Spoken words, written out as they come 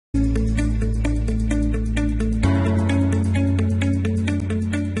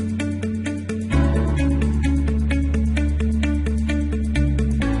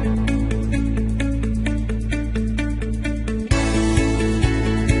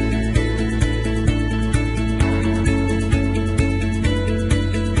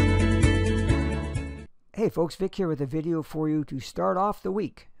folks, Vic here with a video for you to start off the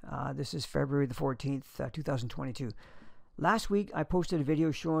week. This is February the 14th, 2022. Last week, I posted a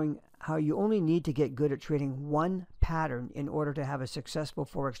video showing how you only need to get good at trading one pattern in order to have a successful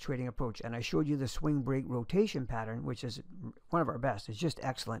Forex trading approach. And I showed you the swing break rotation pattern, which is one of our best. It's just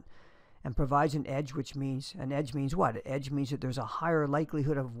excellent and provides an edge, which means, an edge means what? An edge means that there's a higher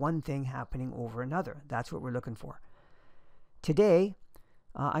likelihood of one thing happening over another. That's what we're looking for. Today,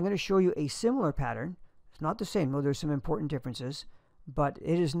 I'm going to show you a similar pattern. It's not the same, though there's some important differences, but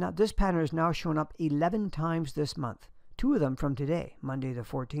it is not. This pattern has now shown up 11 times this month. 2 of them from today, Monday the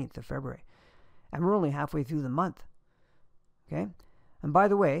 14th of February. And we're only halfway through the month. Okay? And by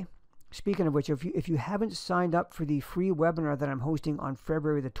the way, speaking of which, if you haven't signed up for the free webinar that I'm hosting on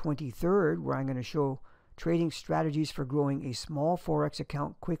February the 23rd, where I'm going to show trading strategies for growing a small Forex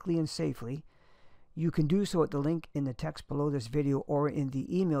account quickly and safely, you can do so at the link in the text below this video or in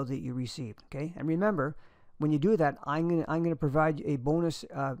the email that you received. Okay? And remember, when you do that, I'm going to provide a bonus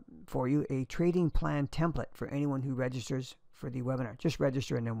for you, a trading plan template for anyone who registers for the webinar. Just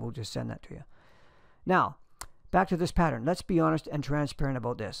register and then we'll just send that to you. Now, back to this pattern. Let's be honest and transparent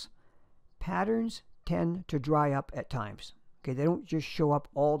about this. Patterns tend to dry up at times. Okay, they don't just show up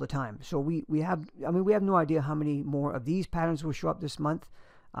all the time. So we have no idea how many more of these patterns will show up this month.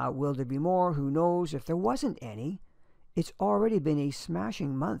 Will there be more? Who knows? If there wasn't any, it's already been a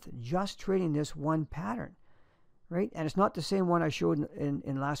smashing month just trading this one pattern. Right? And it's not the same one I showed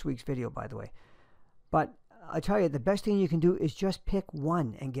in last week's video, by the way. But I tell you, the best thing you can do is just pick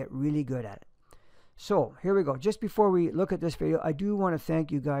one and get really good at it. So here we go. Just before we look at this video, I do want to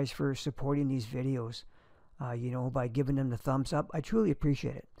thank you guys for supporting these videos, by giving them the thumbs up. I truly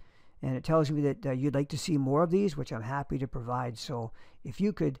appreciate it. And it tells me that you'd like to see more of these, which I'm happy to provide. So if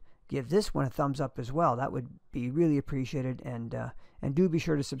you could give this one a thumbs up as well, that would be really appreciated. And do be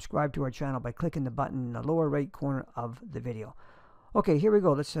sure to subscribe to our channel by clicking the button in the lower right corner of the video. Okay, here we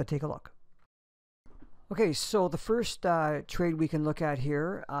go. Let's take a look. Okay, so the first trade we can look at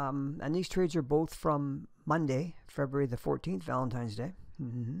here, and these trades are both from Monday, February the 14th, Valentine's Day.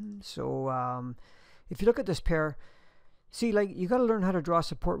 So if you look at this pair, see, like, you got to learn how to draw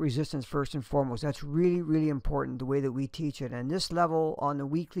support resistance first and foremost. That's really, really important, the way that we teach it. And this level on the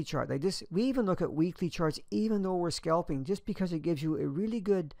weekly chart, like this, we even look at weekly charts even though we're scalping, just because it gives you a really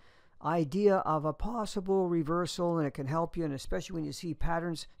good idea of a possible reversal, and it can help you, and especially when you see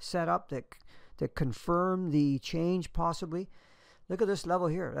patterns set up that confirm the change possibly. Look at this level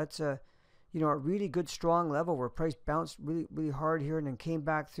here. That's a really good strong level where price bounced really, really hard here and then came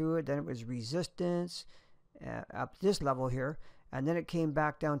back through it. Then it was resistance up this level here, and then it came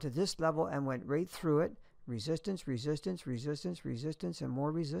back down to this level and went right through it. Resistance, resistance, resistance, resistance, and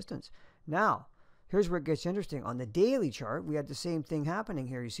more resistance. Now, here's where it gets interesting. On the daily chart, we had the same thing happening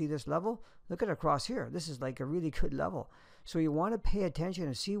here. You see this level? Look at it across here. This is like a really good level. So you want to pay attention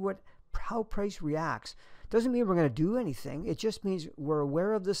and see how price reacts. Doesn't mean we're going to do anything. It just means we're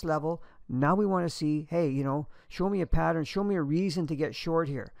aware of this level. Now we want to see, hey, show me a pattern, show me a reason to get short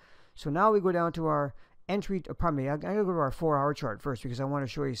here. So now we go down to our entry, pardon me, I'm going to go to our 4-hour chart first because I want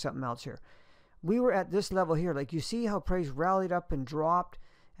to show you something else here. We were at this level here. Like, you see how price rallied up and dropped,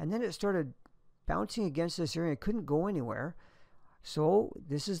 and then it started bouncing against this area. It couldn't go anywhere. So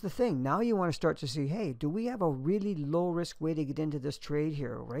this is the thing. Now you want to start to see, hey, do we have a really low risk way to get into this trade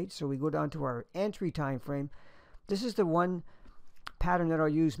here, right? So we go down to our entry time frame. This is the one pattern that I'll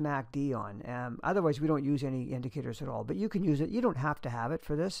use MACD on. Otherwise, we don't use any indicators at all. But you can use it. You don't have to have it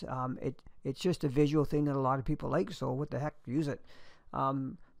for this. It's just a visual thing that a lot of people like. So what the heck, use it.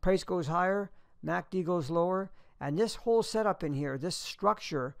 Price goes higher, MACD goes lower, and this whole setup in here, this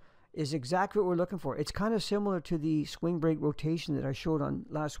structure, is exactly what we're looking for. It's kind of similar to the swing break rotation that I showed on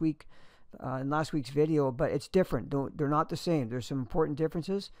last week in last week's video, but it's different. They're not the same. There's some important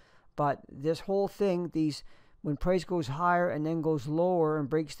differences, but this whole thing, when price goes higher and then goes lower and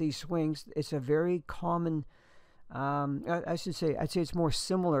breaks these swings, it's a very common, I'd say it's more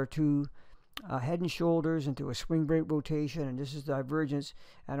similar to head and shoulders and to a swing break rotation, and this is divergence,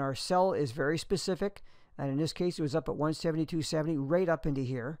 and our sell is very specific, and in this case it was up at 172.70 right up into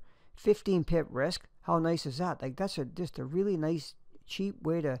here. 15 pip risk. How nice is that? Like, that's just a really nice, cheap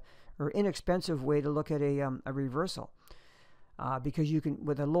way or inexpensive way to look at a reversal, because you can,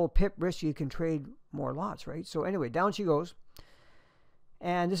 with a low pip risk, you can trade more lots, right? So anyway, down she goes,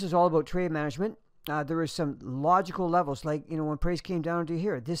 and this is all about trade management. There is some logical levels, like, when price came down to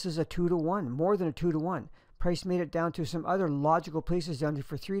here, this is a 2-to-1, more than a 2-to-1. Price made it down to some other logical places down to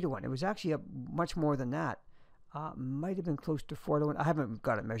for 3-to-1. It was actually up much more than that. Might have been close to 4-to-1. I haven't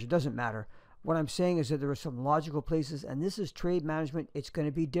got it measured. Doesn't matter. What I'm saying is that there are some logical places, and this is trade management. It's going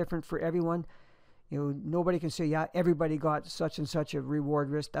to be different for everyone. Nobody can say, yeah, everybody got such and such a reward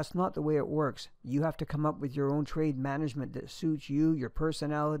risk. That's not the way it works. You have to come up with your own trade management that suits you, your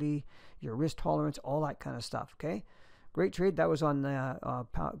personality, your risk tolerance, all that kind of stuff. Okay, great trade. That was on the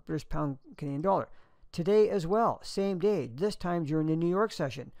British pound Canadian dollar. Today as well, same day, this time during the New York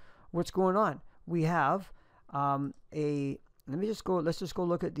session. What's going on? We have let's just go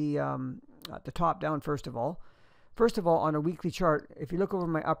look at the top down first of all. First of all, on a weekly chart, if you look over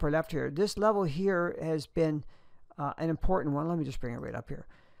my upper left here, this level here has been an important one. Let me just bring it right up here,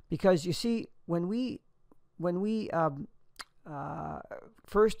 because you see when we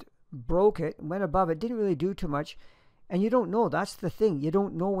first broke it, went above it, didn't really do too much, and you don't know. That's the thing. You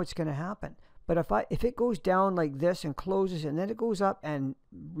don't know what's going to happen. But if it goes down like this and closes, and then it goes up and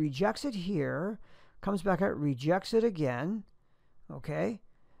rejects it here, comes back out, rejects it again. Okay,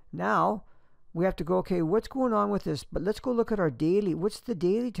 now we have to go, okay, what's going on with this? But let's go look at our daily. What's the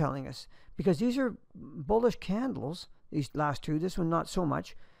daily telling us? Because these are bullish candles, these last two. This one not so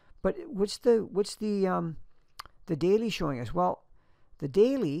much. But what's the daily showing us? Well, the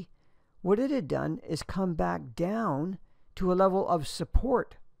daily, what it had done is come back down to a level of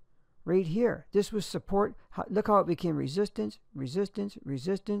support right here. This was support. Look how it became resistance, resistance,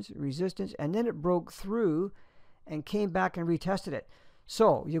 resistance, resistance, and then it broke through and came back and retested it.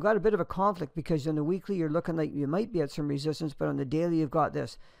 So you've got a bit of a conflict, because on the weekly you're looking like you might be at some resistance, but on the daily you've got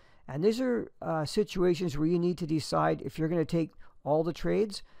this. And these are situations where you need to decide if you're going to take all the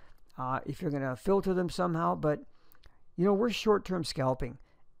trades, if you're going to filter them somehow. But we're short-term scalping.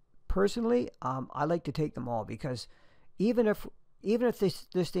 Personally, I like to take them all, because even if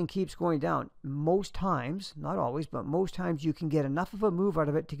this thing keeps going down, most times, not always, but most times you can get enough of a move out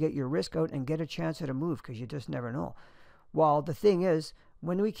of it to get your risk out and get a chance at a move, because you just never know. Well, the thing is,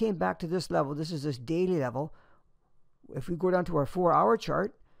 when we came back to this level, this is this daily level. If we go down to our 4-hour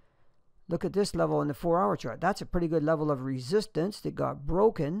chart, look at this level in the 4-hour chart. That's a pretty good level of resistance that got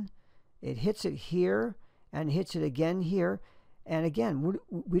broken. It hits it here and hits it again here. And again,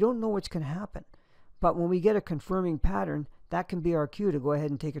 we don't know what's going to happen. But when we get a confirming pattern, that can be our cue to go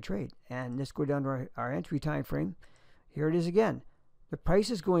ahead and take a trade. And let's go down to our entry time frame. Here it is again. The price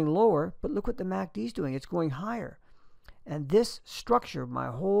is going lower, but look what the MACD is doing. It's going higher. And this structure,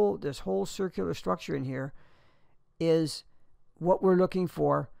 this whole circular structure in here, is what we're looking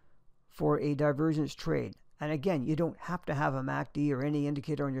for a divergence trade. And again, you don't have to have a MACD or any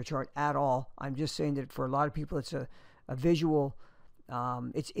indicator on your chart at all. I'm just saying that for a lot of people, it's a visual.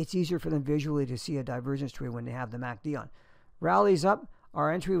 It's easier for them visually to see a divergence trade when they have the MACD on. Rallies up.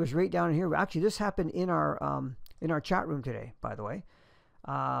 Our entry was right down here. Actually, this happened in our chat room today, by the way.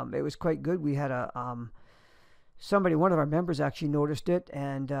 It was quite good. We had one of our members actually noticed it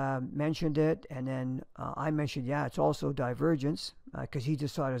and mentioned it, and then I mentioned, yeah, it's also divergence, because he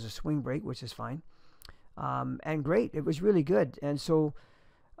just saw it as a swing break, which is fine. And great, it was really good. And so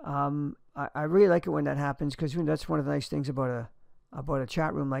I really like it when that happens, because that's one of the nice things about a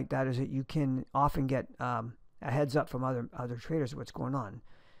chat room like that, is that you can often get a heads up from other traders of what's going on.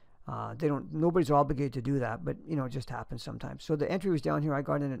 Nobody's obligated to do that, but it just happens sometimes. So the entry was down here. I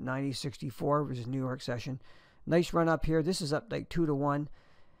got in at 90.64, which is New York session. Nice run up here. This is up like 2 to 1,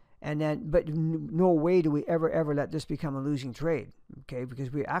 and then, but no way do we ever let this become a losing trade. Okay,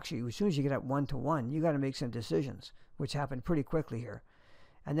 because we actually, as soon as you get up 1 to 1, you got to make some decisions, which happened pretty quickly here.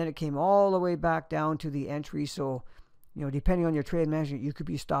 And then it came all the way back down to the entry. So, depending on your trade management, you could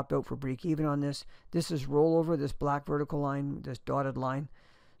be stopped out for break even on this. This is rollover, this black vertical line, this dotted line.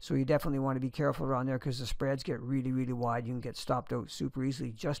 So you definitely want to be careful around there, because the spreads get really, really wide. You can get stopped out super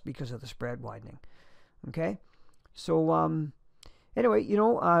easily just because of the spread widening. Okay, so anyway,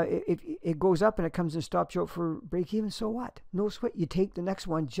 if it goes up and it comes and stops you out for break even, so what? No sweat. You take the next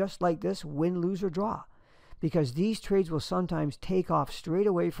one just like this, win, lose, or draw, because these trades will sometimes take off straight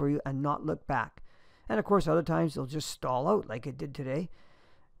away for you and not look back. And of course, other times they'll just stall out like it did today.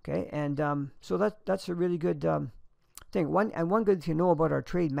 Okay, and so that's a really good thing. One good thing to know about our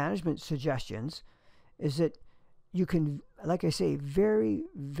trade management suggestions is that you can, like I say, very,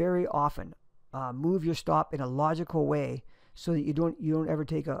 very often move your stop in a logical way, so that you don't ever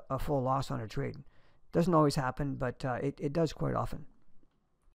take a full loss on a trade. Doesn't always happen, but it does quite often.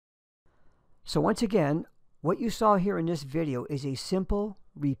 So once again, what you saw here in this video is a simple,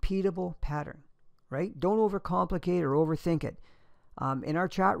 repeatable pattern, right? Don't overcomplicate or overthink it. In our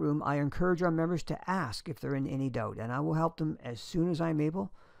chat room, I encourage our members to ask if they're in any doubt, and I will help them as soon as I'm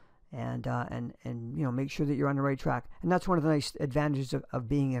able, and make sure that you're on the right track. And that's one of the nice advantages of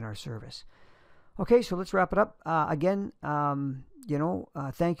being in our service. Okay, so let's wrap it up. Again,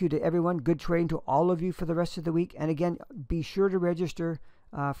 thank you to everyone. Good trading to all of you for the rest of the week. And again, be sure to register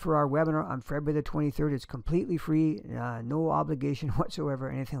for our webinar on February the 23rd. It's completely free, no obligation whatsoever,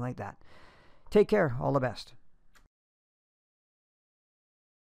 anything like that. Take care. All the best.